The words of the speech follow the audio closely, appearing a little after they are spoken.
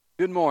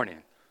Good morning.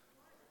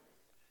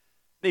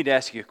 I need to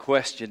ask you a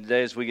question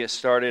today as we get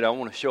started. I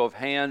want a show of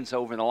hands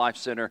over in the Life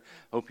Center.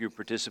 Hope you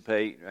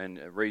participate and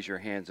raise your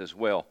hands as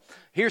well.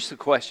 Here's the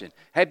question.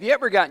 Have you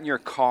ever gotten your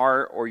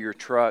car or your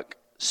truck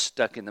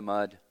stuck in the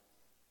mud?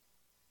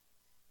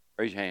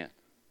 Raise your hand.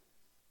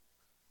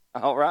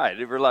 All right. I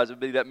didn't realize it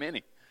would be that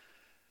many.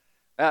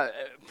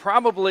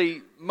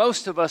 Probably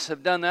most of us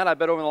have done that. I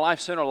bet over in the Life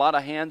Center a lot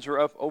of hands are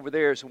up over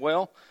there as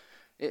well.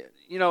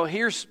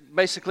 Here's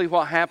basically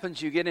what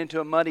happens. You get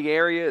into a muddy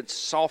area. It's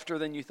softer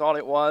than you thought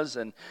it was.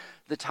 And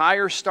the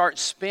tires start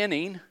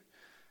spinning.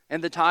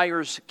 And the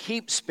tires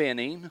keep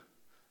spinning.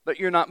 But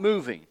you're not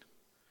moving.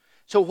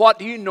 So what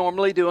do you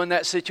normally do in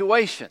that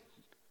situation?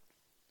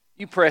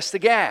 You press the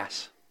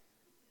gas.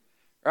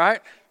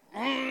 Right?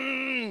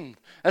 And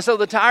so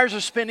the tires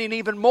are spinning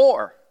even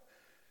more.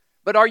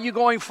 But are you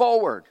going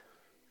forward?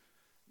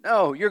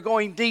 No, you're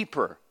going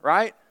deeper.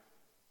 Right?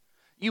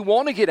 You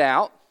want to get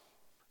out.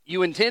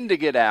 You intend to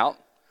get out.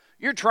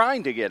 You're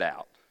trying to get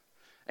out.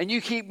 And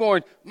you keep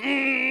going,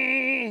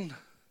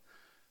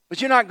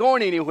 but you're not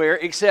going anywhere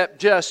except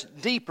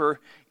just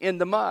deeper in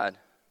the mud.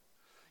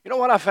 You know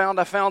what I found?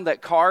 I found that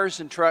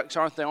cars and trucks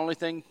aren't the only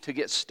thing to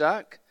get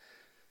stuck.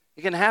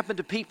 It can happen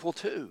to people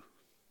too.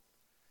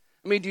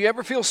 I mean, do you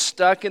ever feel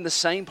stuck in the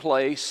same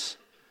place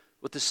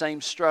with the same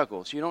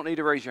struggles? You don't need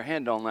to raise your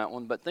hand on that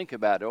one, but think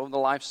about it. Over the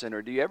Life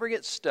Center, do you ever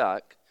get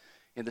stuck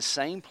in the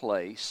same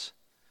place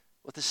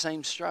with the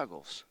same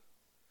struggles?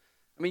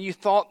 I mean, you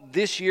thought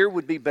this year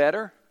would be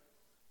better,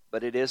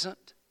 but it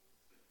isn't.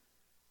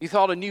 You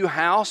thought a new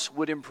house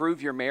would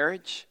improve your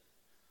marriage,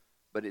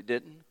 but it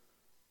didn't.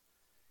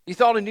 You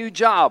thought a new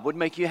job would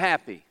make you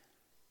happy.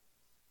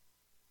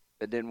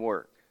 It didn't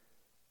work.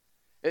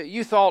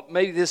 You thought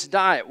maybe this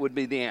diet would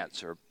be the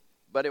answer,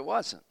 but it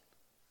wasn't.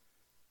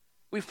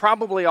 We've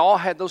probably all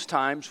had those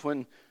times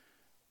when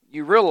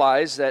you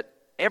realize that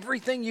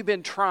everything you've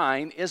been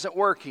trying isn't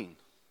working.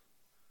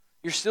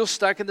 You're still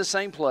stuck in the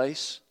same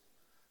place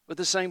with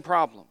the same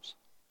problems.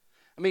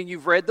 I mean,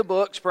 you've read the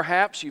books,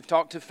 perhaps. You've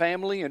talked to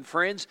family and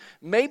friends.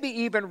 Maybe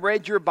even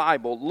read your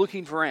Bible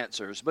looking for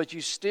answers. But you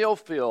still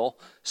feel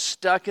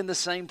stuck in the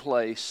same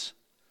place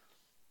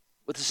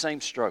with the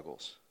same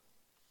struggles.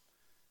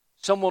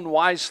 Someone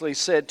wisely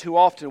said, too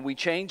often we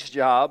change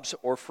jobs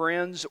or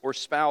friends or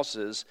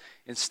spouses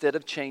instead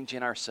of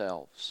changing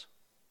ourselves.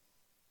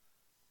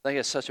 I think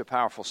it's such a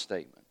powerful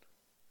statement.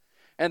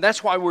 And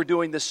that's why we're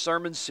doing this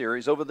sermon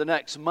series over the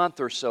next month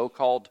or so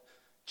called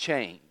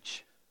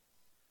Change.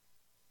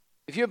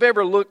 If you've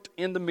ever looked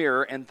in the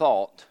mirror and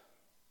thought,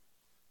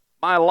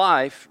 my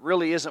life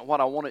really isn't what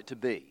I want it to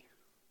be.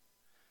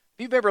 If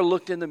you've ever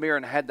looked in the mirror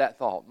and had that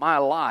thought, my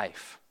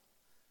life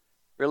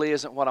really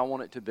isn't what I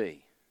want it to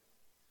be,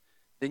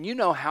 then you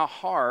know how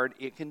hard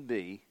it can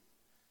be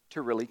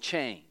to really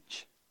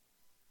change.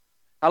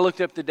 I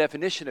looked up the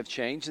definition of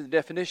change, and the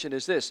definition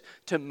is this: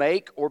 to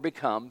make or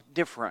become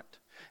different.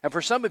 And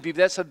for some of you,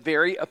 that's a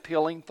very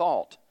appealing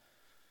thought.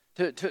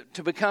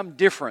 To become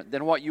different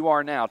than what you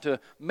are now. To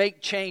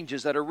make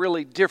changes that are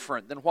really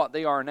different than what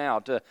they are now.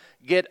 To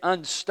get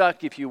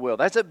unstuck, if you will.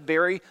 That's a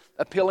very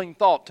appealing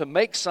thought. To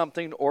make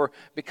something or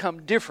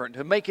become different.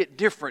 To make it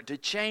different. To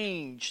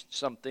change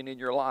something in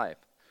your life.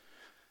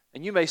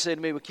 And you may say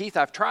to me, well, Keith,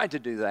 I've tried to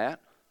do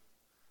that.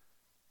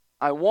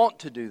 I want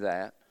to do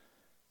that.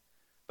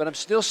 But I'm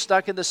still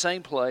stuck in the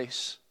same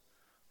place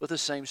with the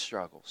same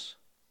struggles.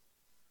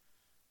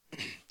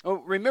 Oh,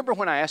 remember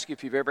when I asked you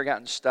if you've ever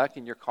gotten stuck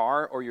in your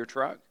car or your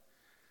truck?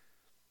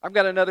 I've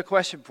got another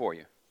question for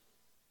you.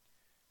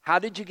 How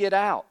did you get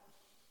out?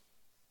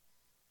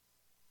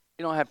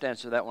 You don't have to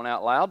answer that one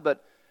out loud,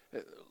 but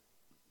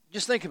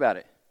just think about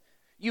it.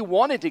 You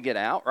wanted to get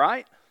out,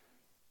 right?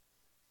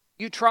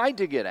 You tried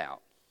to get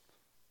out.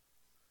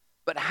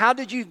 But how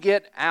did you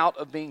get out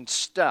of being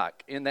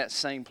stuck in that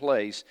same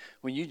place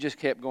when you just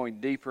kept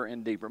going deeper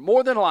and deeper?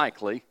 More than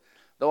likely,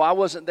 though I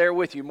wasn't there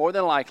with you, more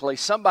than likely,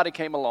 somebody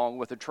came along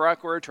with a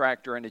truck or a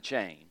tractor and a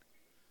chain.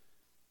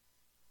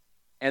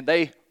 And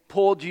they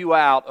pulled you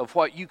out of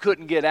what you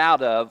couldn't get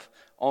out of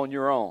on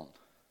your own.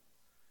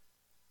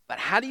 But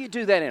how do you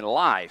do that in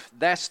life?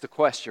 That's the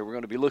question we're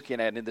going to be looking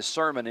at in this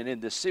sermon and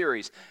in this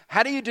series.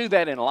 How do you do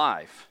that in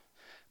life?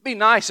 It'd be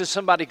nice if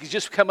somebody could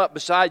just come up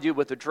beside you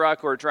with a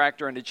truck or a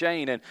tractor and a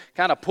chain and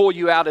kind of pull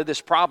you out of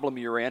this problem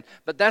you're in.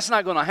 But that's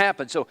not going to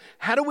happen. So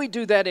how do we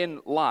do that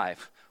in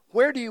life?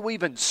 Where do you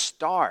even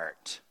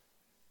start?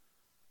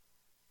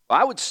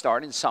 Well, I would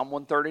start in Psalm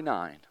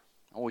 139.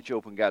 I want you to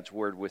open God's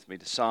Word with me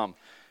to Psalm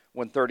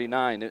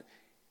 139.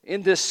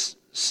 In this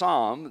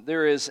psalm,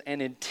 there is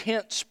an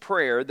intense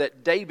prayer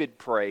that David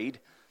prayed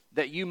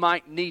that you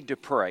might need to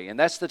pray. And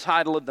that's the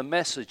title of the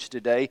message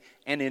today,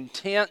 an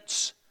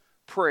intense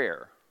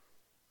prayer.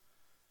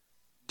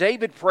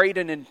 David prayed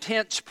an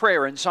intense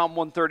prayer in Psalm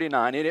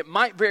 139, and it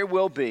might very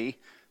well be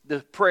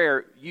the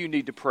prayer you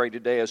need to pray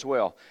today as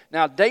well.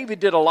 Now, David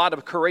did a lot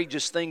of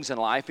courageous things in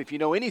life. If you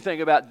know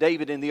anything about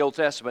David in the Old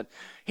Testament,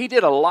 he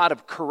did a lot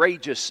of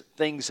courageous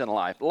things in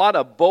life, a lot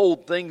of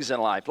bold things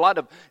in life, a lot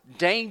of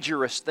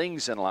dangerous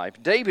things in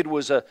life. David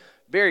was a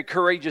very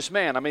courageous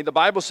man. I mean, the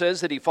Bible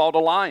says that he fought a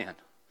lion.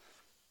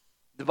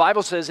 The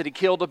Bible says that he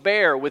killed a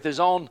bear with his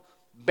own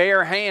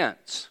bare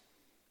hands,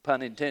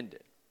 pun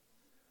intended.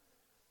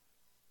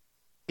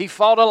 He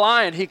fought a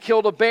lion. He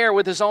killed a bear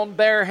with his own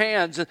bare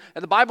hands. And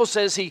the Bible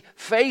says he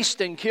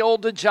faced and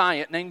killed a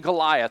giant named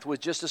Goliath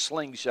with just a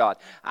slingshot.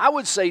 I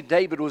would say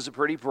David was a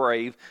pretty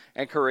brave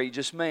and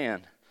courageous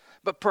man.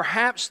 But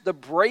perhaps the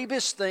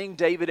bravest thing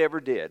David ever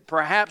did,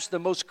 perhaps the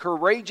most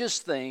courageous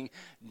thing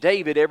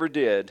David ever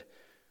did,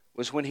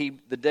 was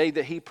when the day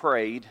that he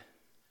prayed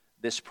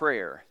this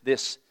prayer,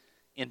 this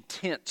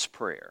intense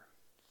prayer.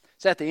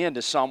 It's at the end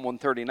of Psalm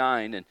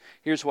 139, and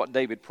here's what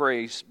David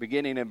prays,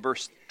 beginning in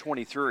verse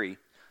 23.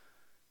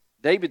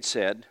 David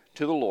said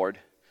to the Lord,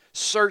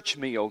 "Search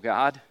me, O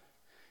God,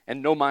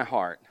 and know my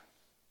heart.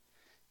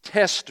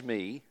 Test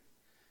me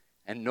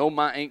and know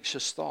my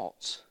anxious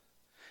thoughts.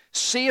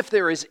 See if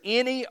there is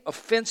any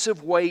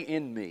offensive way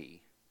in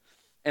me,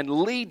 and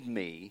lead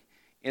me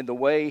in the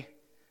way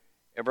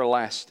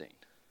everlasting."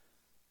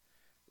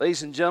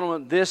 Ladies and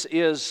gentlemen, this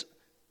is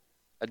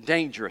a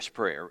dangerous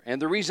prayer.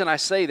 And the reason I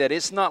say that,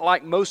 it's not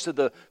like most of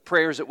the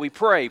prayers that we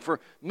pray. For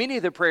many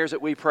of the prayers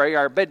that we pray,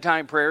 our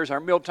bedtime prayers, our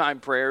mealtime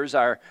prayers,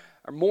 our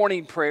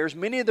morning prayers,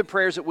 many of the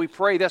prayers that we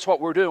pray, that's what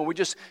we're doing. We're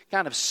just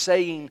kind of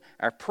saying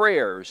our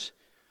prayers.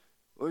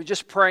 We're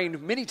just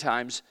praying many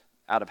times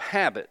out of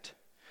habit.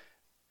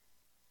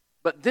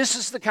 But this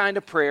is the kind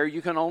of prayer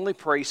you can only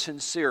pray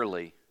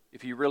sincerely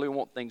if you really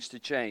want things to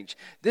change.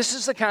 This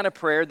is the kind of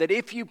prayer that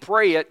if you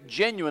pray it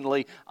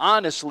genuinely,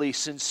 honestly,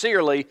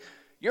 sincerely,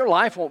 your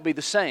life won't be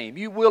the same.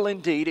 You will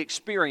indeed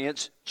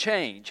experience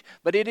change.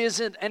 But it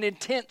isn't an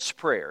intense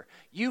prayer.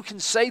 You can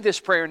say this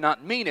prayer and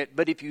not mean it,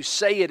 but if you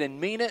say it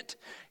and mean it,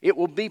 it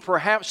will be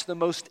perhaps the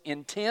most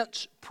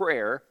intense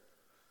prayer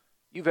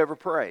you've ever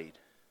prayed.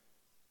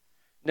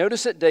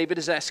 Notice that David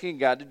is asking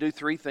God to do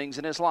three things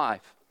in his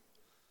life.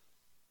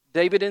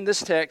 David in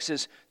this text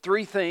is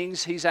three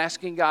things he's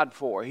asking God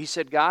for. He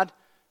said, "God,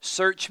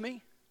 search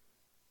me,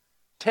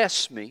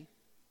 test me,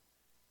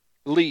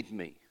 lead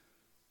me."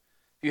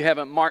 If you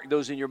haven't marked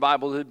those in your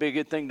Bible, it'd be a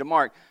good thing to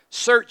mark.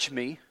 Search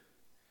me,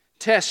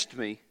 test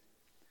me,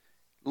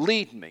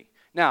 lead me.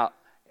 Now,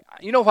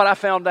 you know what I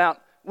found out?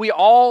 We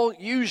all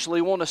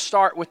usually want to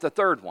start with the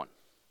third one.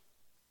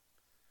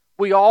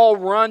 We all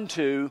run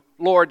to,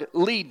 "Lord,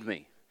 lead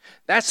me."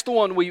 That's the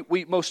one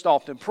we most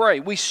often pray.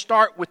 We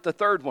start with the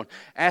third one,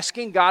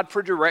 asking God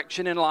for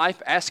direction in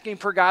life, asking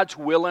for God's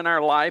will in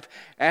our life,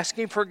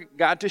 asking for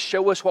God to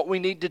show us what we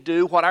need to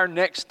do, what our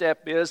next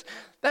step is.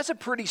 That's a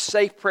pretty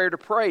safe prayer to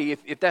pray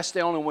if that's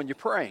the only one you're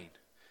praying.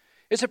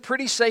 It's a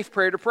pretty safe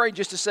prayer to pray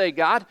just to say,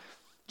 "God,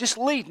 just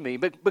lead me."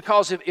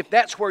 Because if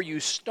that's where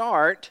you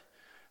start,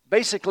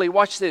 basically,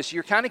 watch this,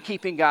 you're kind of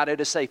keeping God at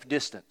a safe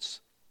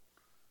distance.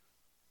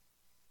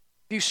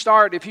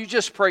 If you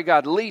just pray,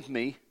 "God, lead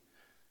me,"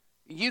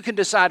 you can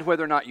decide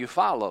whether or not you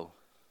follow.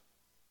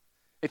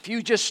 If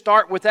you just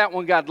start with that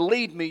one, "God,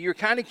 lead me," you're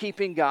kind of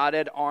keeping God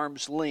at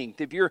arm's length.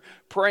 If you're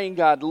praying,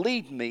 "God,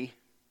 lead me,"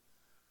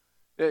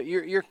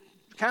 you're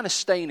kind of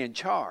staying in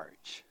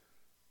charge.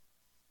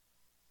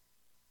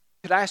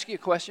 Could I ask you a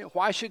question?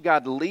 Why should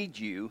God lead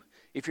you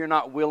if you're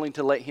not willing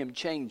to let Him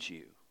change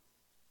you?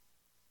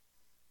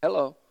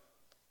 Hello?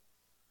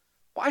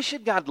 Why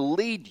should God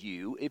lead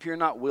you if you're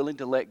not willing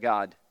to let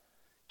God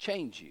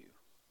change you?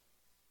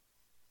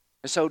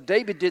 And so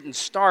David didn't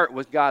start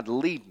with, "God,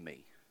 lead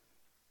me."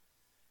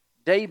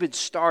 David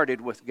started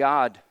with,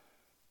 "God,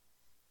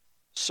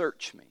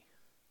 search me.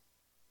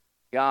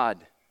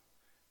 God,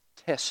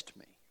 test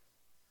me."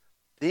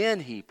 Then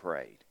he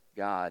prayed,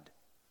 "God,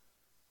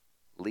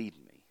 lead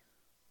me."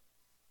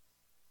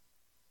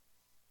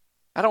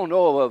 I don't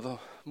know of a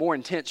more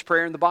intense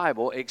prayer in the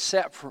Bible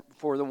except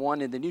for the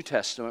one in the New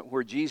Testament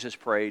where Jesus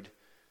prayed,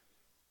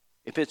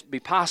 "If it be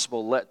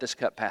possible, let this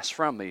cup pass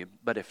from me,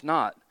 but if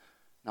not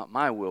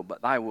my will,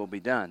 but thy will be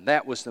done."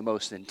 That was the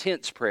most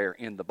intense prayer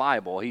in the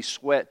Bible. He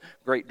sweat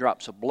great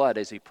drops of blood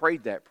as he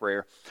prayed that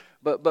prayer.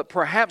 But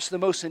perhaps the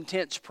most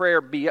intense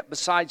prayer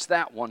besides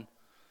that one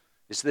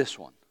is this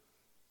one.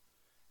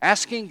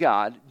 Asking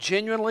God,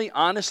 genuinely,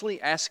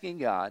 honestly asking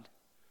God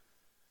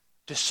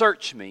to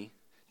search me,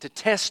 to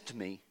test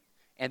me,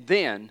 and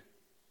then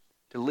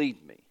to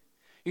lead me.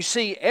 You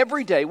see,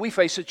 every day we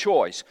face a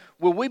choice.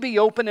 Will we be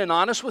open and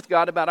honest with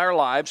God about our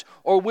lives,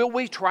 or will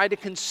we try to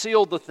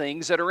conceal the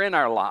things that are in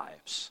our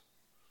lives?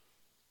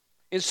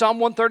 In Psalm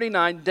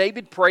 139,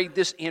 David prayed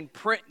this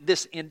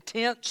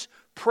intense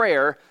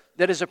prayer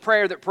that is a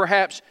prayer that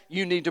perhaps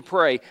you need to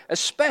pray,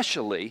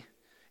 especially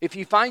if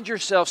you find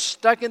yourself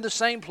stuck in the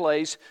same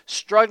place,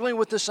 struggling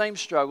with the same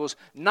struggles,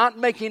 not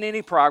making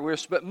any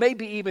progress, but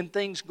maybe even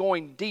things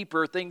going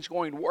deeper, things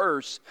going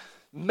worse.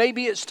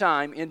 Maybe it's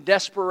time, in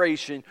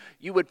desperation,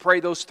 you would pray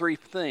those three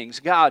things.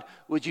 "God,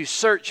 would you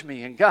search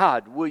me? And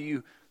God, will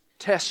you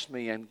test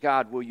me? And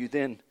God, will you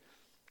then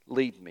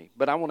lead me?"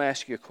 But I want to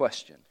ask you a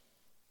question.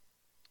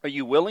 Are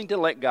you willing to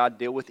let God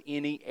deal with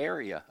any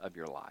area of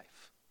your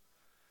life?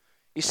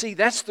 You see,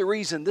 that's the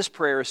reason this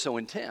prayer is so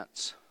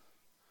intense.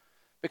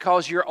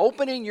 Because you're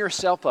opening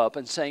yourself up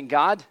and saying,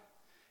 "God,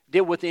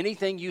 Deal with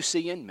anything you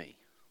see in me.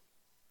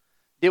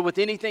 Deal with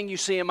anything you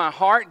see in my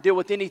heart. Deal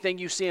with anything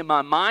you see in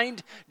my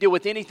mind. Deal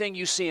with anything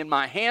you see in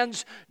my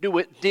hands. Deal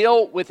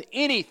with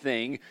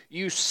anything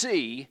you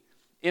see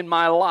in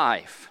my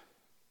life.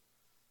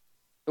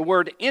 The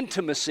word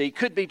intimacy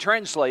could be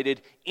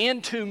translated,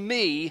 into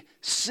me,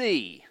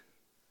 see.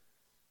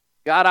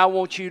 God, I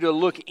want you to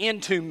look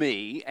into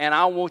me, and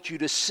I want you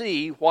to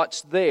see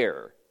what's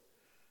there.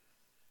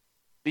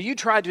 Do you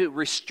try to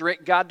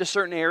restrict God to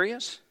certain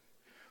areas?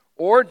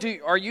 Or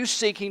are you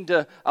seeking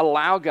to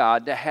allow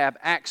God to have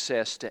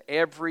access to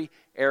every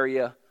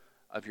area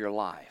of your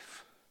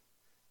life?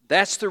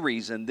 That's the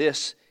reason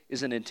this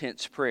is an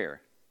intense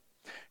prayer.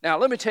 Now,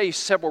 let me tell you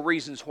several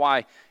reasons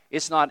why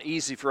it's not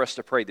easy for us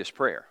to pray this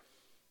prayer.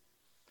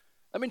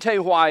 Let me tell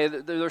you why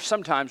there's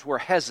sometimes we're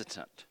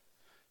hesitant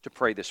to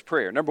pray this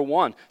prayer. Number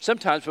one,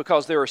 sometimes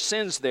because there are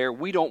sins there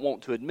we don't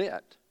want to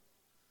admit.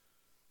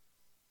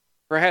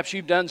 Perhaps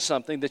you've done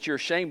something that you're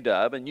ashamed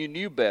of and you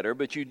knew better,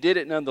 but you did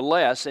it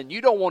nonetheless, and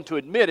you don't want to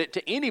admit it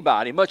to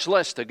anybody, much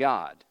less to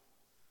God.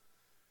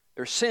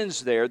 There are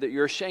sins there that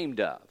you're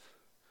ashamed of,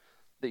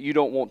 that you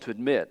don't want to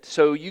admit.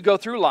 So you go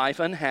through life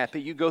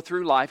unhappy, you go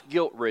through life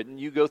guilt-ridden,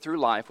 you go through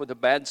life with a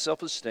bad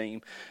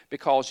self-esteem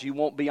because you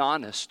won't be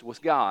honest with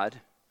God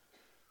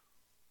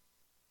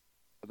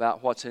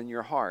about what's in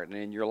your heart and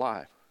in your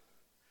life.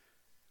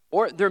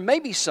 Or there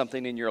may be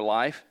something in your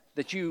life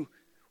that you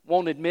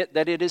won't admit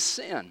that it is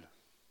sin.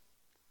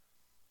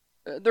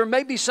 There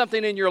may be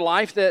something in your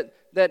life that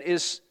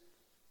is,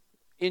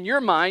 in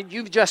your mind,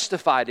 you've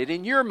justified it.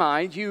 In your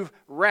mind, you've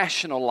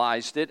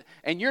rationalized it.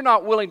 And you're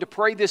not willing to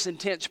pray this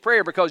intense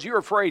prayer because you're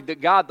afraid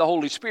that God, the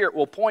Holy Spirit,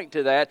 will point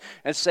to that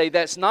and say,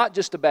 that's not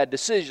just a bad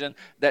decision,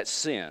 that's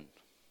sin.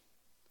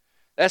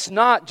 That's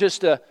not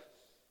just a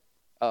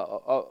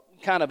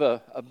kind of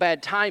a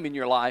bad time in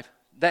your life,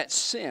 that's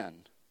sin.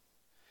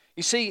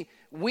 You see,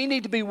 we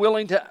need to be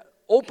willing to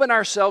open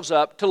ourselves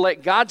up to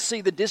let God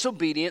see the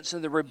disobedience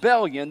and the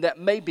rebellion that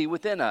may be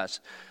within us.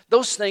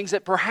 Those things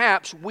that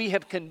perhaps we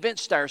have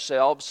convinced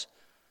ourselves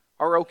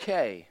are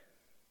okay.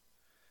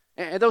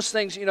 And those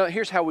things,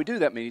 here's how we do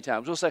that many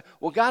times. We'll say,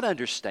 well, God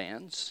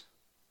understands.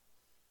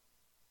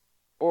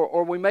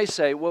 Or we may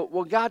say,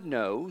 well, God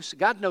knows.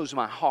 God knows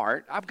my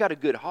heart. I've got a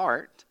good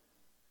heart.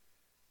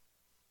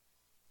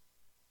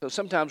 So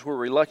sometimes we're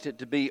reluctant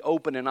to be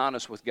open and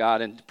honest with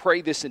God and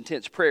pray this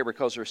intense prayer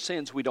because there are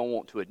sins we don't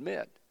want to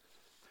admit.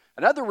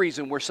 Another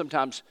reason we're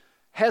sometimes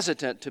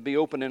hesitant to be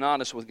open and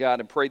honest with God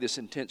and pray this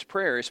intense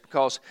prayer is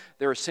because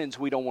there are sins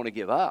we don't want to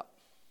give up.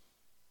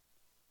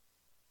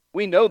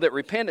 We know that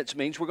repentance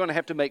means we're going to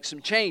have to make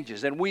some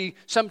changes, and we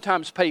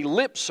sometimes pay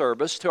lip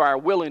service to our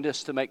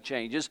willingness to make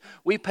changes.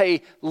 We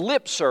pay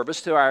lip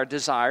service to our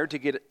desire to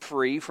get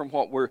free from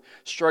what we're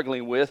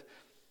struggling with.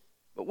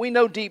 But we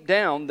know deep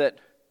down that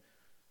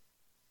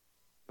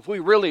if we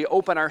really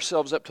open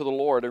ourselves up to the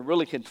Lord and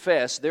really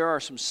confess, there are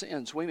some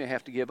sins we may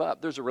have to give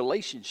up. There's a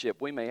relationship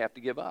we may have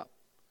to give up.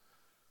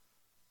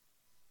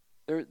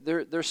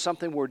 There's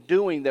something we're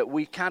doing that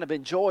we kind of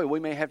enjoy we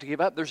may have to give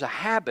up. There's a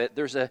habit,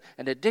 there's an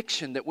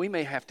addiction that we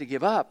may have to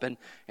give up. And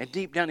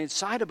deep down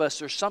inside of us,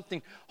 there's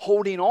something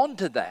holding on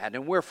to that.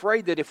 And we're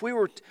afraid that if we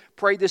were to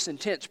pray this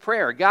intense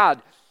prayer,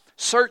 God,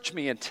 search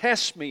me and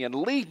test me and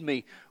lead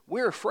me,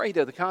 we're afraid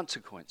of the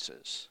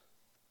consequences.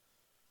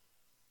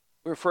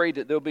 We're afraid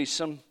that there'll be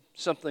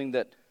something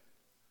that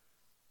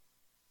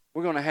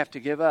we're going to have to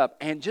give up.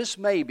 And just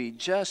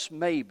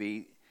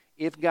maybe,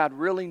 if God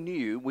really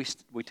knew,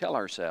 we tell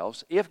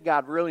ourselves, if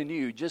God really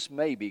knew, just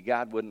maybe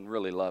God wouldn't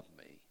really love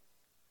me.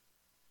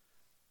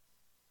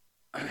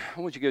 I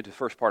want you to go to the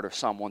first part of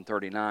Psalm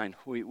 139.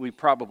 We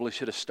probably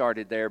should have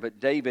started there, but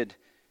David,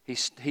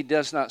 he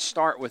does not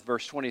start with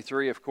verse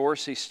 23, of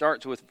course. He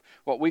starts with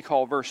what we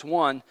call verse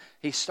 1.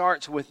 He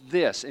starts with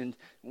this. In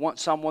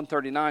Psalm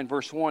 139,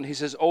 verse 1, he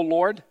says, O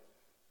Lord,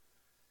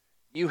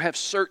 you have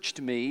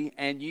searched me,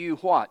 and you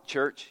what,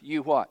 church?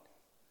 You what?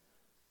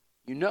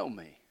 You know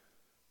me.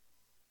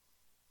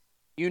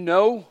 You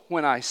know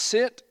when I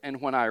sit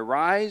and when I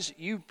rise.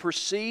 You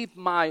perceive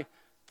my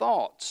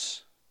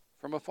thoughts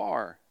from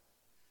afar.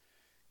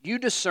 You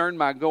discern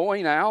my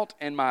going out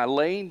and my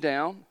lying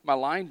down.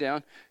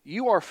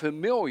 You are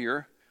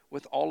familiar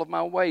with all of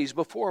my ways.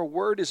 Before a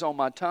word is on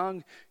my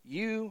tongue,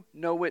 you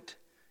know it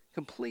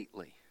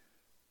completely.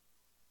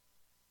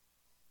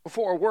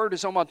 Before a word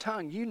is on my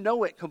tongue, you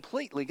know it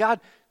completely. God,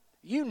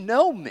 you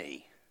know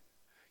me.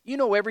 You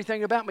know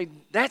everything about me.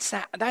 That's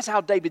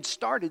how David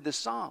started the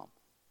psalm.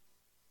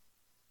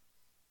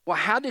 Well,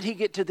 how did he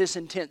get to this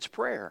intense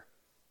prayer?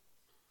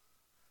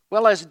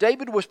 Well, as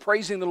David was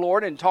praising the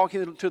Lord and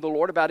talking to the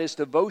Lord about his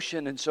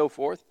devotion and so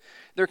forth,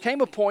 there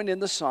came a point in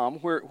the psalm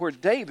where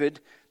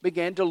David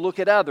began to look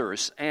at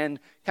others and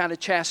kind of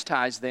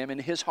chastise them in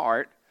his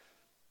heart,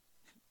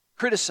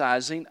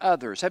 criticizing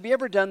others. Have you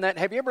ever done that?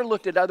 Have you ever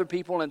looked at other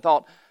people and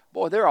thought,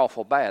 boy, they're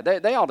awful bad.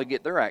 They ought to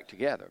get their act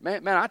together.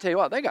 Man, I tell you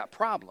what, they got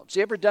problems.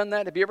 You ever done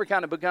that? Have you ever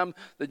kind of become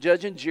the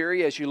judge and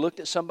jury as you looked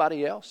at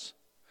somebody else?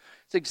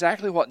 It's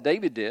exactly what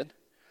David did.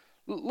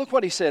 Look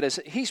what he said as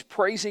he's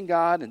praising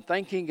God and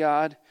thanking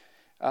God.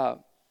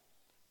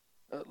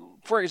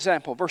 For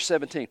example, verse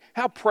 17,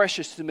 how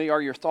precious to me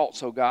are your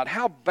thoughts, O God.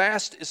 How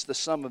vast is the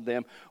sum of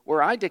them.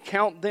 Were I to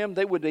count them,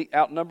 they would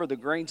outnumber the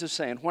grains of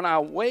sand. When I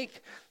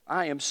awake,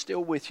 I am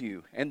still with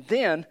you. And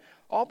then,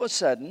 all of a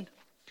sudden,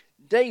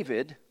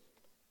 David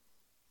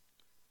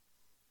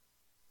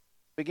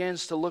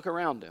begins to look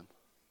around him.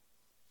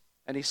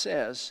 And he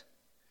says,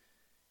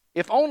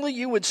 if only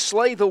you would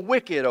slay the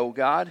wicked, O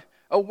God.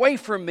 Away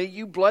from me,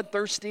 you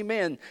bloodthirsty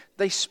men.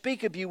 They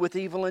speak of you with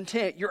evil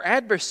intent. Your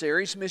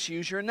adversaries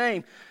misuse your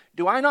name.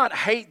 Do I not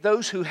hate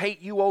those who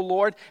hate you, O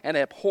Lord, and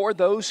abhor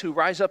those who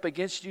rise up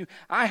against you?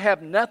 I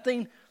have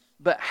nothing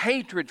but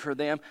hatred for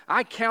them.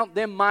 I count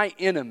them my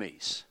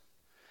enemies.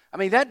 I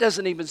mean, that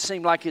doesn't even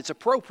seem like it's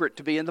appropriate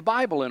to be in the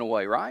Bible in a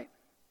way, right?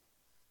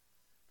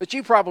 But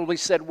you probably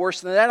said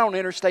worse than that on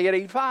Interstate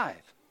 85.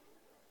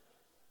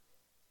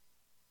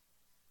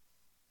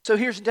 So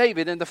here's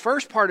David. In the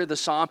first part of the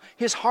psalm,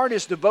 his heart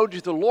is devoted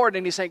to the Lord,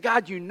 and he's saying,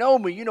 God, you know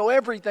me. You know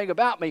everything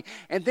about me.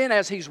 And then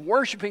as he's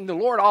worshiping the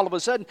Lord, all of a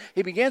sudden,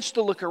 he begins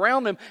to look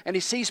around him, and he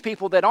sees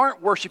people that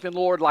aren't worshiping the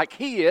Lord like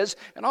he is,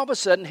 and all of a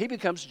sudden, he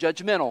becomes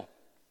judgmental.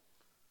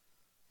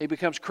 He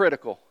becomes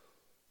critical.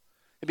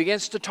 He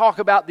begins to talk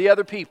about the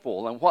other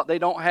people and what they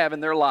don't have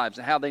in their lives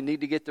and how they need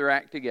to get their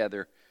act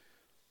together.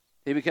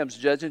 He becomes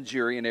judge and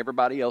jury in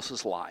everybody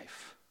else's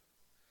life.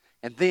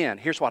 And then,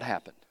 here's what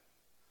happened.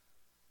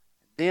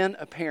 Then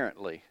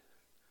apparently,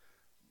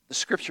 the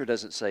scripture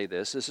doesn't say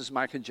this is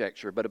my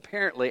conjecture, but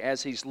apparently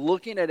as he's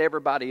looking at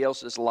everybody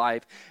else's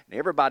life and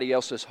everybody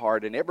else's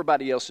heart and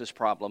everybody else's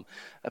problem,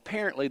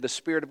 apparently the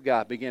Spirit of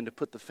God began to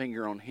put the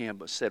finger on him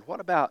but said, what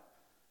about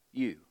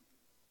you,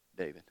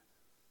 David?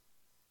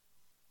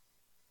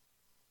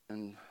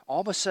 And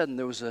all of a sudden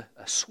there was a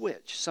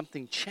switch,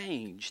 something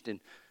changed,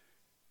 and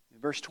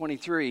verse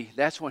 23,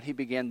 that's when he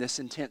began this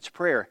intense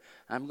prayer.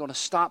 I'm going to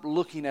stop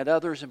looking at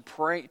others and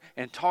pray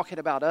and talking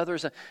about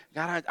others.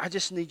 God, I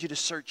just need you to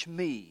search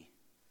me.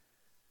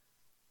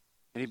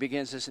 And he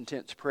begins this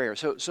intense prayer.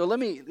 So let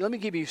me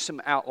give you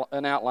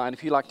an outline,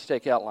 if you like to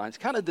take outlines,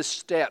 kind of the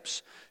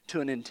steps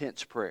to an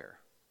intense prayer.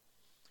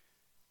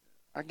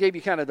 I gave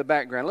you kind of the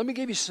background. Let me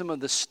give you some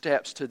of the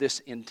steps to this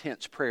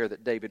intense prayer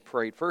that David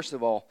prayed. First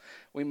of all,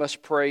 we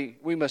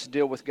must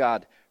deal with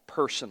God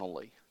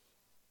personally.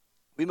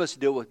 We must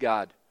deal with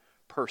God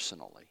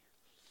personally.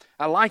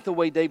 I like the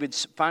way David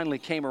finally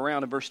came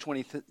around in verse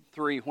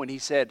 23 when he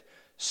said,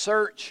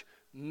 search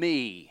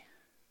me,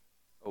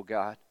 O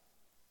God.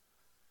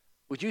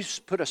 Would you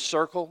put a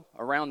circle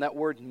around that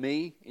word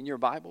me in your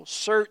Bible?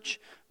 Search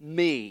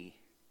me,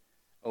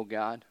 O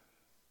God.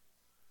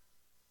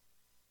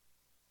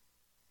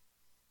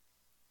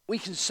 We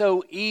can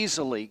so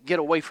easily get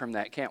away from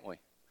that, can't we?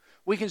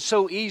 I can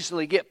so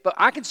easily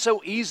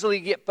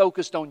get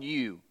focused on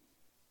you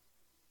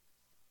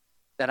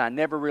that I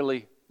never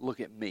really look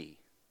at me.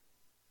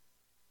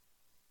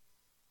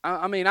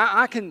 I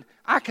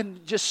can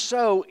just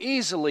so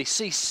easily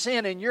see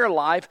sin in your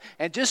life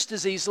and just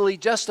as easily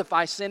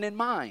justify sin in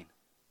mine.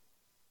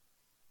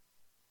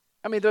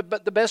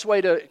 The best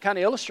way to kind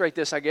of illustrate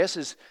this, I guess,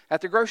 is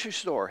at the grocery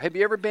store. Have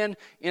you ever been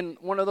in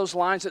one of those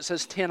lines that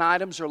says 10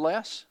 items or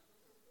less?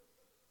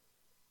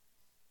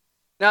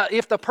 Now,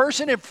 if the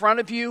person in front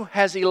of you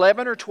has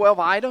 11 or 12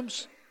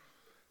 items,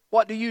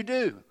 what do?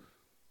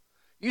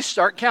 You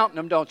start counting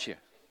them, don't you?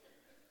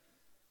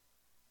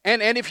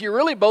 And if you're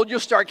really bold,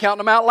 you'll start counting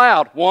them out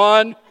loud.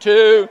 1,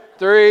 2,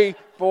 3,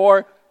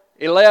 4,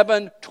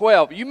 11,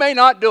 12. You may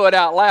not do it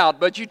out loud,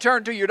 but you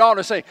turn to your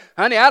daughter and say,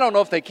 honey, I don't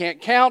know if they can't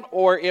count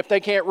or if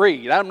they can't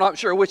read. I'm not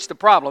sure which the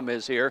problem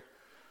is here.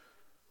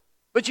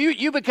 But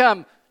you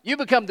become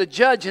the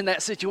judge in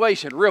that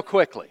situation real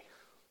quickly.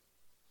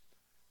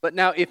 But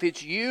now if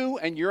it's you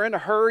and you're in a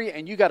hurry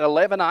and you got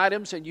 11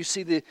 items and you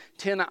see the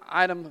 10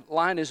 item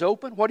line is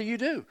open, what do?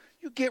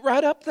 You get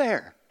right up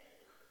there.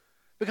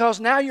 Because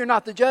now you're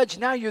not the judge,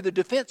 now you're the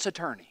defense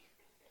attorney.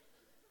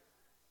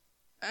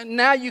 And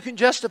now you can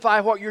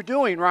justify what you're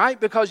doing, right?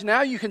 Because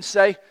now you can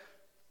say,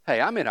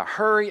 hey, I'm in a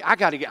hurry. I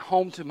got to get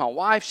home to my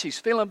wife. She's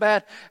feeling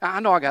bad. I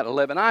know I got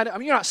 11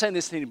 items. You're not saying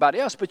this to anybody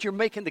else, but you're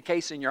making the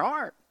case in your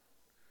heart.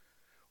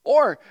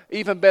 Or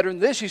even better than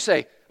this, you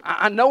say,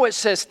 I know it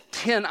says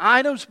 10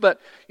 items, but,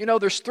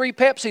 there's 3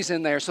 Pepsis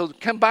in there. So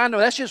combined,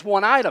 that's just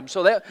one item.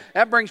 So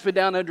that brings me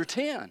down under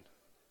 10.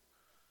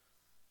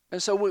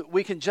 And so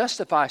we can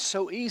justify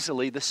so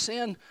easily the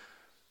sin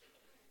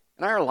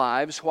in our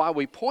lives while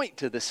we point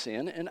to the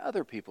sin in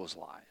other people's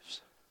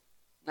lives.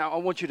 Now, I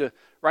want you to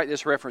write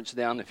this reference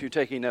down if you're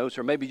taking notes,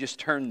 or maybe just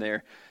turn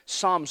there.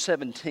 Psalm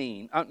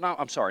 17.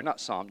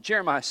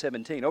 Jeremiah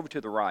 17, over to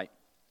the right.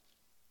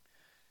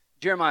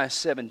 Jeremiah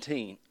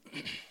 17.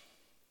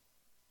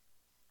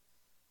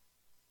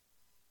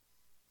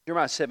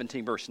 Jeremiah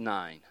 17, verse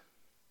 9.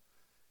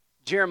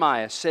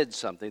 Jeremiah said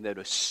something that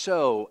was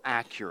so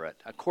accurate.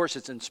 Of course,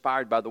 it's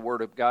inspired by the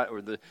Word of God or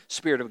the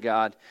Spirit of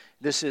God.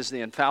 This is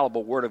the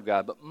infallible Word of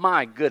God. But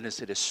my goodness,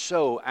 it is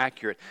so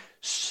accurate,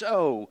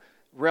 so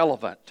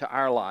relevant to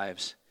our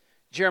lives.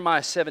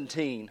 Jeremiah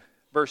 17,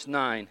 verse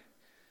 9.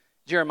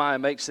 Jeremiah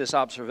makes this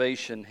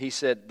observation. He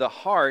said, the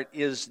heart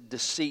is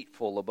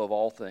deceitful above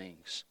all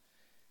things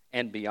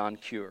and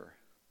beyond cure.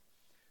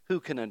 Who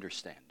can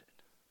understand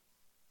it?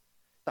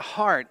 The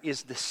heart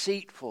is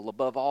deceitful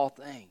above all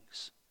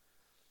things.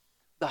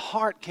 The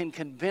heart can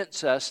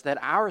convince us that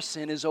our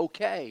sin is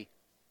okay.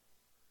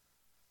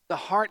 The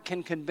heart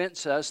can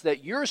convince us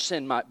that your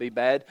sin might be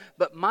bad,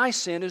 but my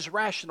sin is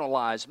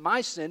rationalized.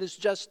 My sin is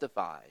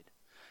justified.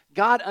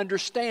 God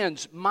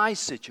understands my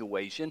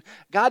situation.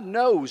 God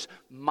knows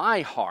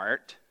my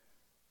heart.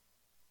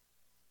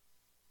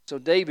 So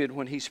David,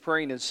 when he's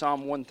praying in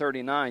Psalm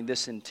 139,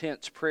 this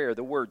intense prayer,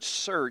 the word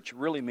search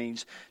really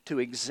means to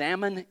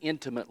examine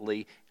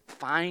intimately,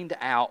 find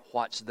out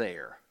what's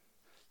there.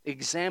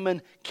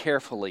 Examine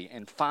carefully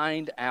and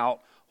find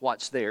out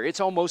what's there. It's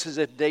almost as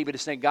if David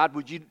is saying, God,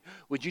 would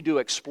you do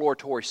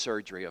exploratory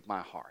surgery of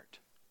my heart?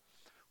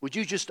 Would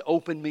you just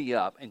open me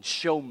up and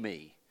show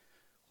me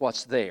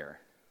what's there?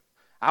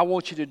 I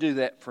want you to do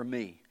that for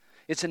me.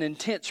 It's an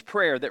intense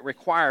prayer that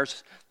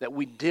requires that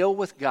we deal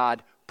with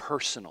God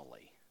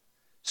personally.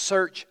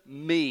 Search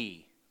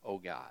me, O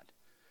God.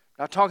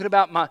 I'm not talking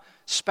about my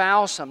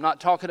spouse. I'm not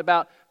talking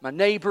about my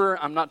neighbor.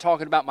 I'm not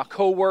talking about my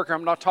coworker.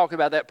 I'm not talking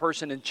about that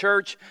person in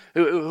church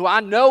who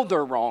I know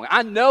they're wrong.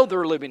 I know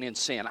they're living in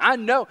sin.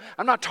 I'm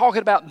not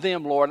talking about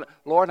them, Lord.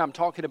 Lord, I'm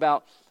talking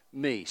about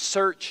me.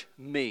 Search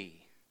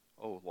me,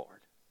 O Lord.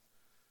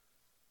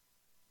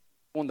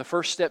 One of the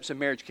first steps in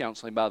marriage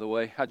counseling, by the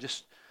way, one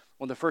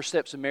of the first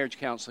steps in marriage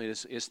counseling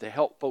is to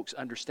help folks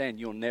understand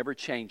you'll never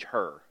change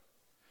her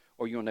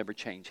or you'll never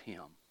change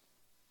him.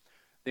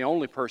 The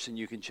only person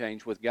you can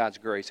change with God's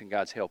grace and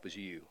God's help is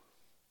you.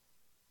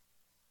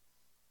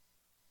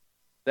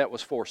 That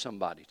was for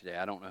somebody today.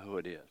 I don't know who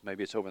it is.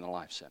 Maybe it's over in the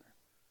Life Center.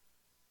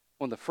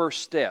 One of the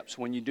first steps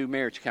when you do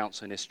marriage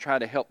counseling is try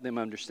to help them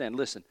understand,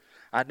 listen,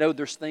 I know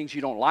there's things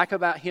you don't like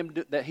about him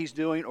that he's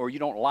doing or you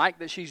don't like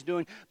that she's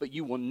doing, but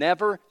you will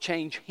never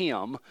change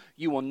him.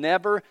 You will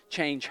never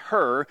change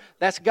her.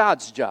 That's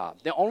God's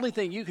job. The only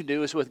thing you can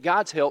do is with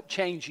God's help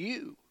change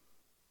you.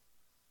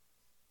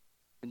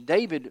 And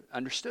David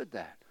understood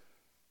that.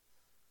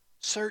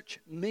 Search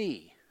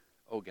me,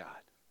 O God.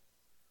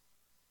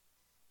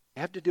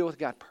 You have to deal with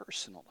God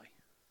personally.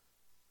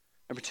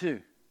 Number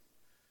two,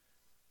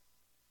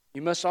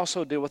 you must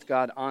also deal with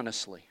God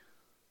honestly.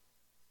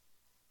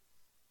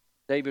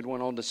 David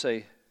went on to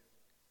say,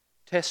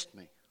 test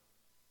me.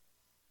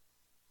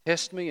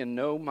 Test me and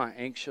know my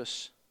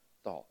anxious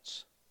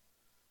thoughts.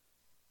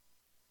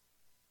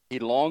 He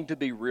longed to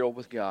be real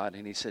with God,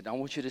 and he said, I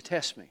want you to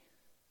test me.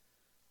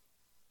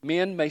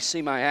 Men may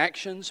see my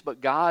actions, but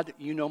God,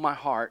 you know my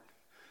heart.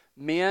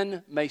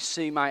 Men may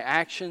see my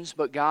actions,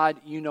 but God,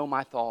 you know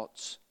my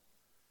thoughts.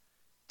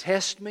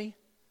 Test me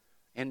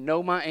and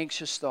know my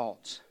anxious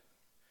thoughts.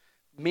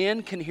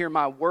 Men can hear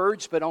my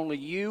words, but only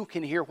you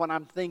can hear what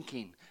I'm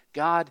thinking.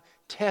 God,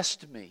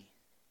 test me.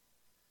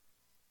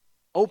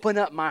 Open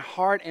up my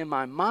heart and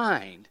my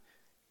mind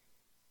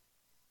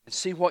and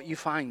see what you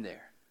find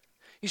there.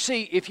 You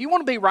see, if you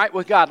want to be right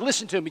with God,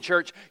 listen to me,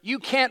 church, you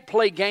can't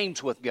play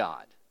games with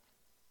God.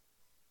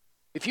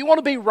 If you want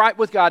to be right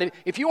with God,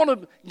 if you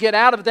want to get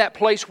out of that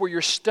place where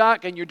you're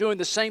stuck and you're doing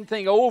the same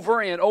thing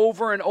over and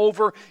over and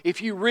over,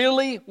 if you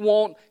really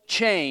want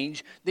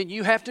change, then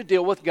you have to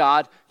deal with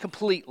God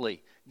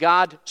completely.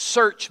 God,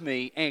 search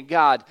me, and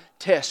God,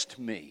 test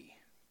me.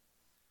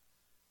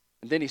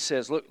 And then he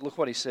says, look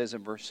what he says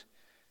in verse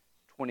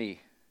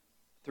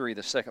 23,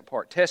 the second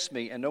part. Test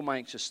me and know my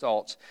anxious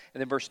thoughts. And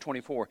then verse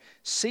 24,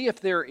 see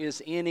if there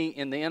is any,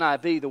 in the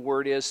NIV the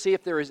word is, see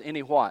if there is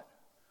any what?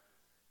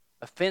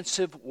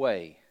 Offensive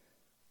way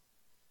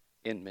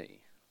in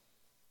me.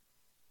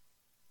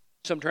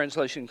 Some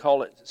translation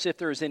call it, see if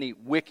there is any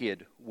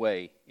wicked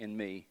way in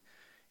me.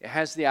 It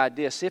has the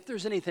idea, see if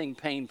there's anything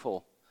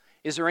painful.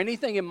 Is there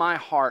anything in my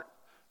heart,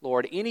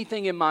 Lord,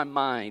 anything in my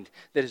mind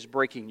that is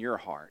breaking your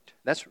heart?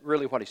 That's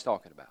really what he's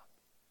talking about.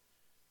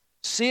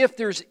 See if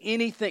there's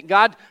anything.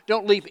 God,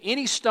 don't leave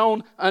any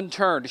stone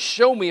unturned.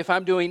 Show me if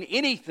I'm doing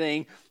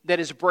anything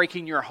that is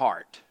breaking your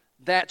heart.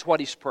 That's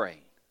what he's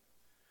praying.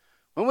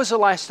 When was the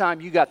last time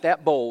you got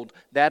that bold,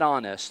 that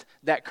honest,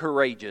 that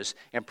courageous,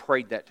 and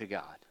prayed that to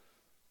God?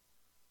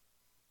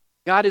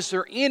 God, is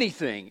there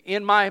anything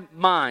in my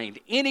mind,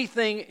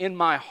 anything in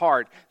my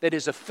heart that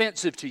is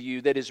offensive to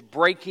you, that is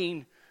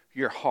breaking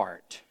your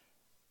heart?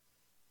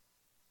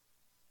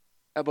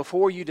 Now,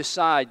 before you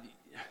decide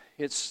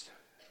it's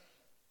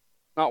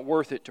not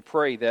worth it to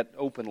pray that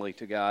openly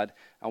to God,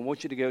 I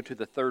want you to go to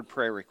the third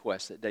prayer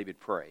request that David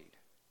prayed.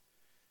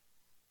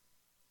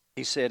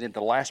 He said in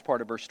the last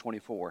part of verse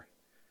 24,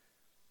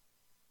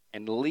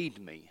 and lead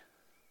me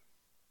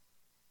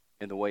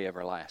in the way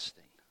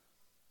everlasting.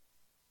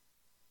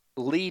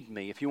 Lead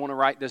me. If you want to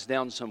write this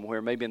down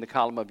somewhere, maybe in the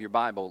column of your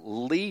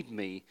Bible, lead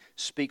me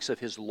speaks of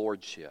his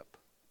lordship.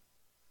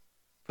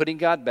 Putting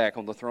God back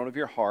on the throne of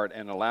your heart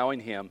and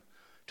allowing him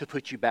to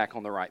put you back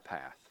on the right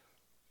path.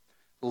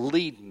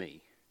 Lead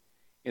me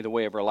in the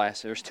way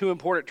everlasting. There's two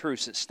important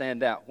truths that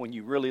stand out when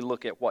you really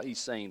look at what he's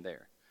saying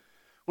there.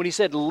 When he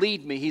said,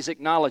 lead me, he's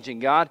acknowledging,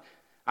 God,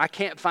 I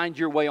can't find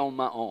your way on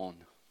my own.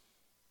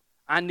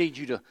 I need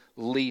you to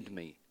lead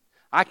me.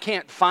 I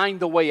can't find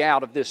the way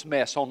out of this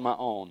mess on my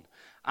own.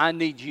 I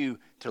need you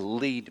to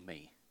lead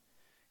me.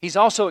 He's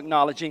also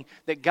acknowledging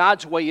that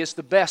God's way is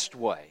the best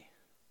way.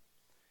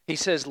 He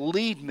says,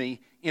 lead me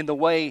in the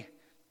way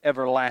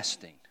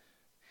everlasting.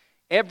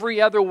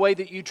 Every other way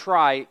that you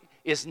try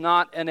is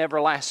not an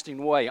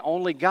everlasting way.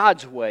 Only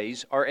God's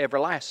ways are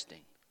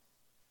everlasting.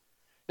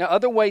 Now,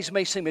 other ways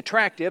may seem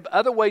attractive,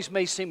 other ways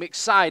may seem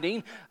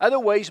exciting, other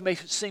ways may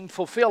seem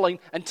fulfilling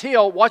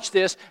until, watch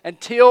this,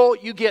 until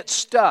you get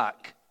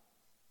stuck.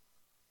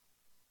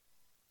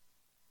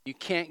 You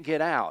can't get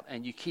out,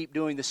 and you keep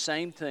doing the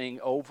same thing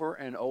over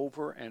and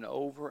over and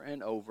over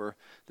and over,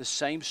 the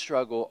same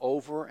struggle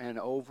over and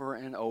over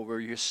and over.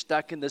 You're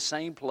stuck in the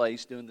same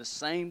place, doing the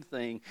same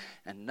thing,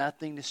 and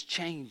nothing is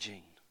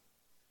changing.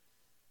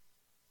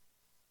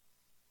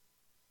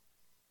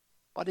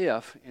 What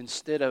if,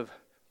 instead of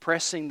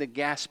pressing the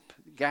gas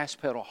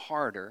pedal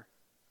harder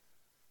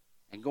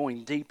and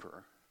going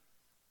deeper,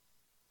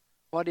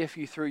 what if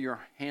you threw your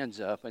hands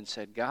up and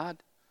said, God,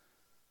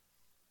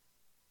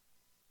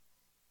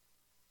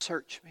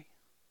 search me,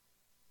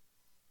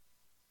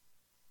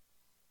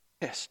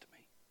 test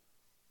me,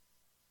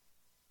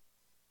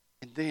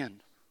 and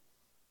then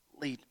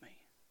lead me.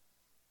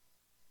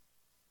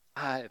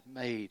 I have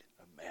made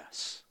a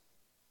mess.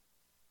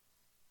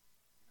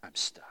 I'm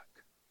stuck.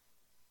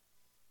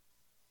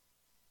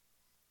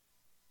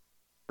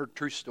 Heard a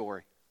true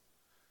story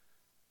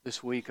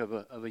this week of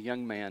a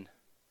young man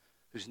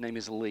whose name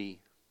is Lee.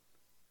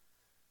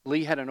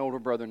 Lee had an older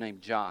brother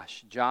named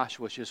Josh. Josh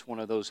was just one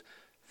of those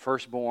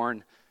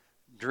firstborn,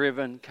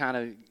 driven kind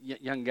of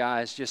young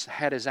guys, just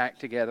had his act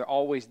together,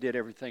 always did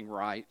everything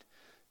right.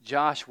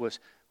 Josh was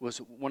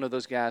one of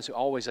those guys who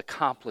always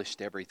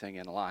accomplished everything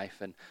in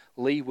life, and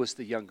Lee was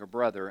the younger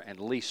brother,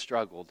 and Lee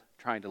struggled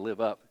trying to live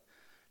up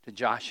to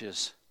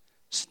Josh's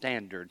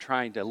standard,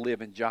 trying to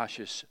live in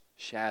Josh's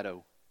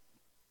shadow.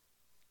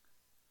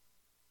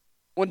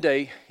 One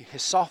day,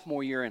 his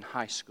sophomore year in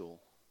high school,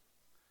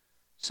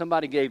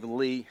 somebody gave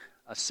Lee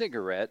a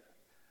cigarette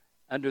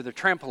under the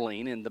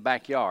trampoline in the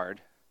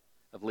backyard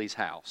of Lee's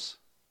house.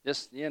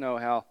 Just, you know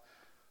how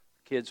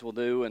kids will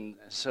do. And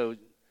so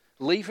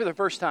Lee, for the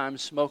first time,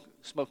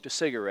 smoked a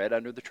cigarette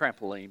under the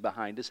trampoline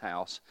behind his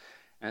house.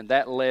 And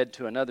that led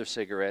to another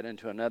cigarette and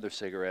to another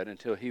cigarette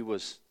until he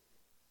was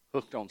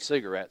hooked on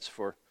cigarettes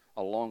for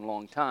a long,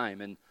 long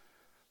time. And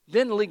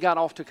then Lee got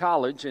off to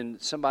college,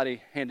 and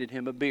somebody handed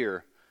him a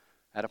beer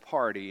at a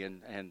party,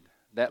 and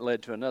that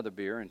led to another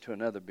beer, and to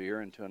another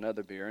beer, and to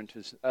another beer, and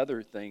to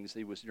other things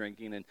he was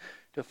drinking, and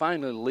to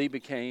finally Lee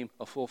became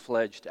a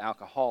full-fledged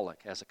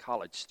alcoholic as a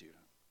college student.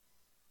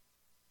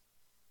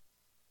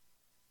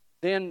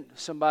 Then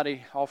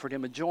somebody offered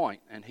him a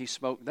joint, and he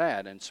smoked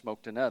that, and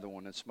smoked another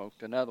one, and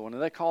smoked another one,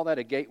 and they call that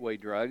a gateway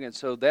drug, and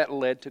so that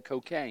led to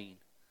cocaine.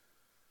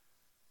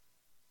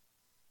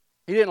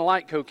 He didn't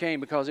like cocaine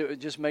because it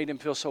just made him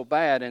feel so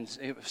bad, and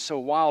it was so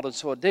wild and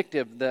so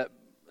addictive that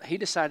he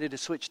decided to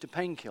switch to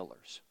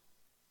painkillers.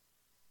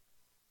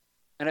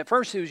 And at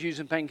first he was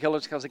using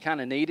painkillers because he kind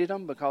of needed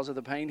them because of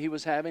the pain he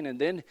was having. And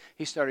then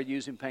he started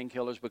using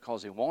painkillers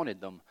because he wanted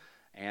them.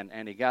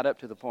 And he got up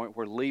to the point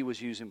where Lee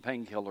was using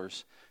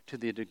painkillers to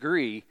the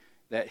degree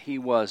that he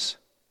was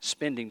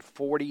spending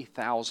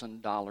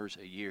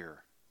 $40,000 a year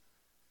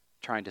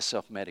trying to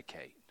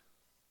self-medicate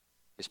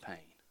his pain.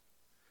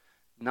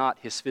 Not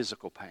his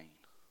physical pain,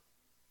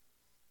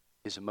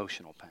 his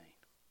emotional pain.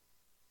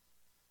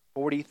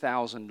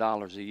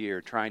 $40,000 a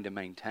year trying to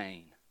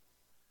maintain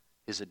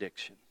his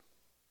addiction.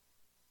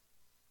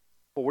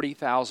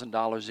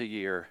 $40,000 a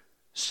year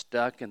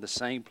stuck in the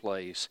same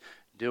place,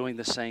 doing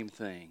the same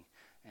thing,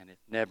 and it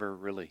never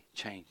really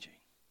changing.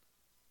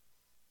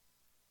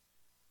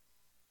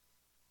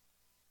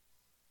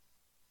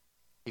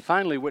 He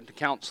finally went to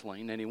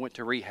counseling, and he went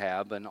to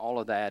rehab and all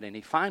of that, and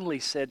he finally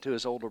said to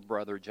his older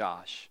brother,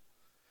 Josh,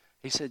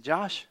 he said,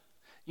 Josh,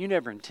 you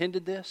never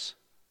intended this.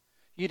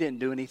 You didn't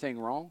do anything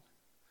wrong.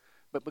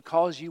 But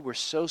because you were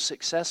so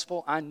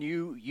successful, I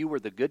knew you were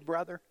the good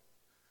brother.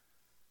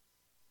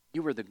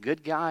 You were the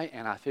good guy,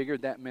 and I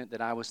figured that meant that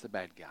I was the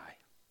bad guy.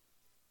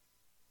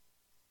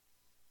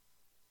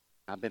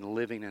 I've been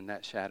living in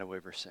that shadow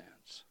ever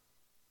since.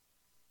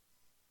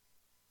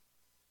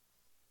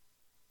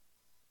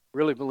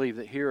 Really believe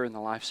that here in the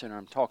Life Center,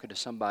 I'm talking to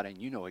somebody, and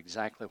you know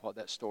exactly what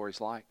that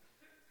story's like.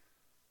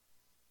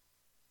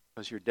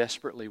 Because you're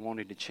desperately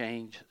wanting to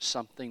change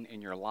something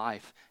in your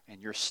life,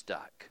 and you're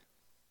stuck.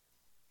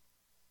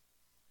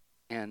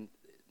 And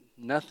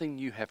nothing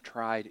you have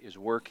tried is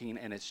working,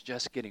 and it's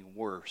just getting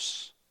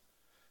worse.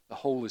 The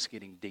hole is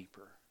getting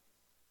deeper.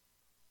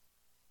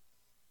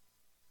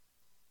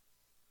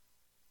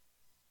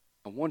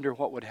 I wonder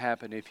what would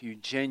happen if you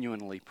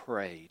genuinely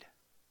prayed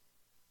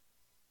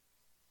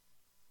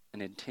an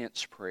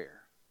intense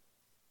prayer.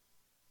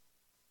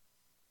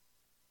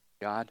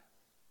 God,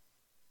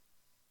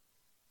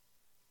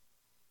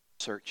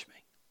 search me.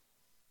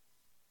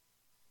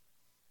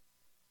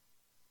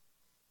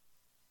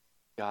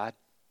 God,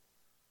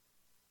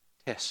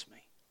 test me.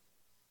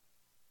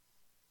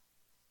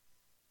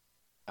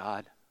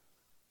 God,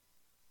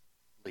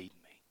 lead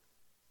me.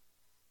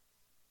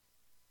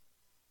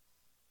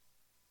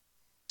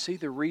 See,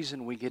 the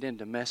reason we get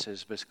into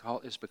messes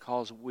is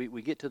because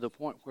we get to the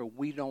point where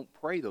we don't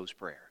pray those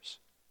prayers.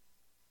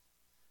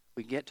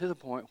 We get to the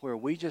point where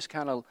we just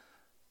kind of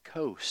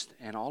coast,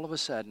 and all of a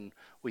sudden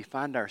we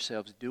find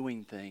ourselves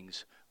doing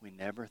things we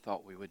never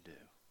thought we would do.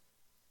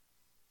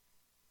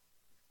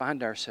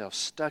 Find ourselves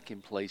stuck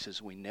in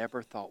places we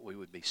never thought we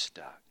would be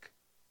stuck.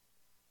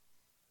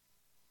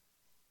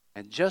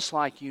 And just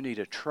like you need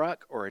a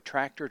truck or a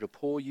tractor to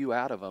pull you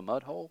out of a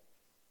mud hole,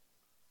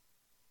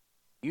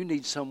 you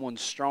need someone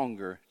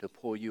stronger to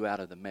pull you out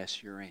of the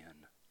mess you're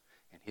in.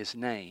 And his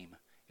name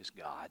is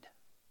God.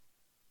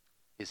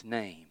 His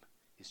name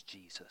is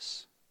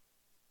Jesus.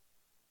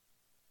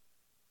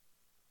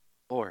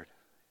 Lord,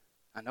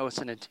 I know it's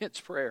an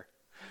intense prayer,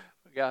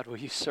 but God, will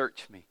you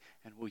search me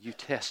and will you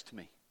test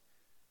me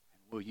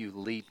and will you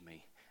lead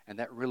me? And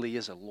that really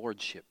is a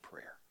lordship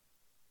prayer.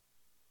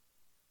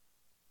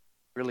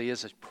 It really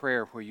is a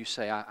prayer where you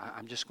say,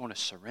 I'm just going to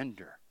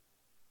surrender.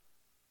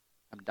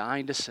 I'm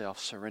dying to self,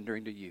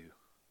 surrendering to you.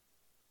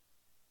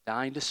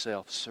 Dying to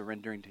self,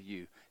 surrendering to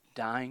you.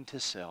 Dying to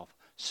self,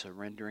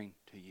 surrendering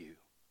to you.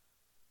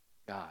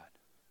 God,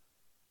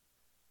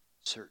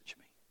 search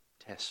me,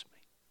 test me,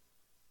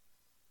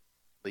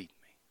 lead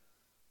me.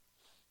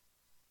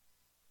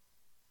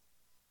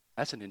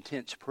 That's an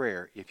intense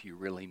prayer if you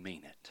really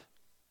mean it.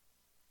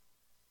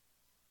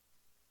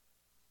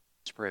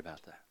 Let's pray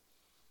about that.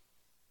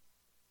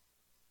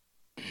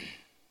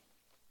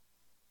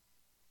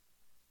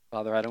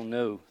 Father, I don't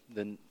know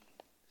the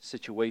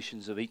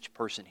situations of each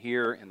person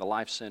here in the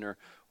Life Center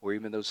or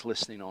even those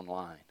listening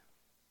online.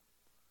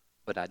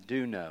 But I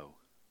do know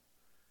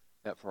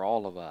that for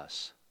all of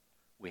us,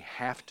 we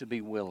have to be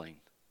willing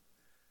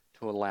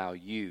to allow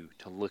you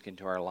to look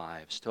into our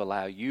lives, to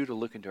allow you to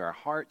look into our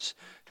hearts,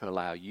 to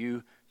allow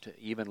you to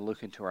even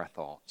look into our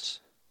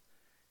thoughts.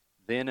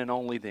 Then and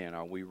only then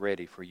are we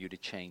ready for you to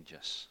change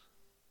us.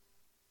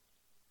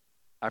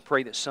 I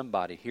pray that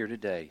somebody here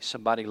today,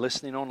 somebody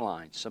listening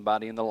online,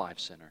 somebody in the Life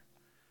Center,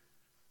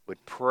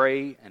 would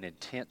pray an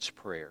intense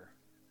prayer,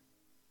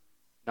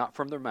 not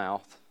from their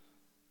mouth,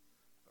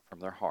 but from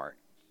their heart.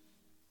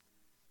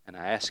 And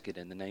I ask it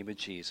in the name of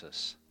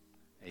Jesus.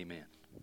 Amen.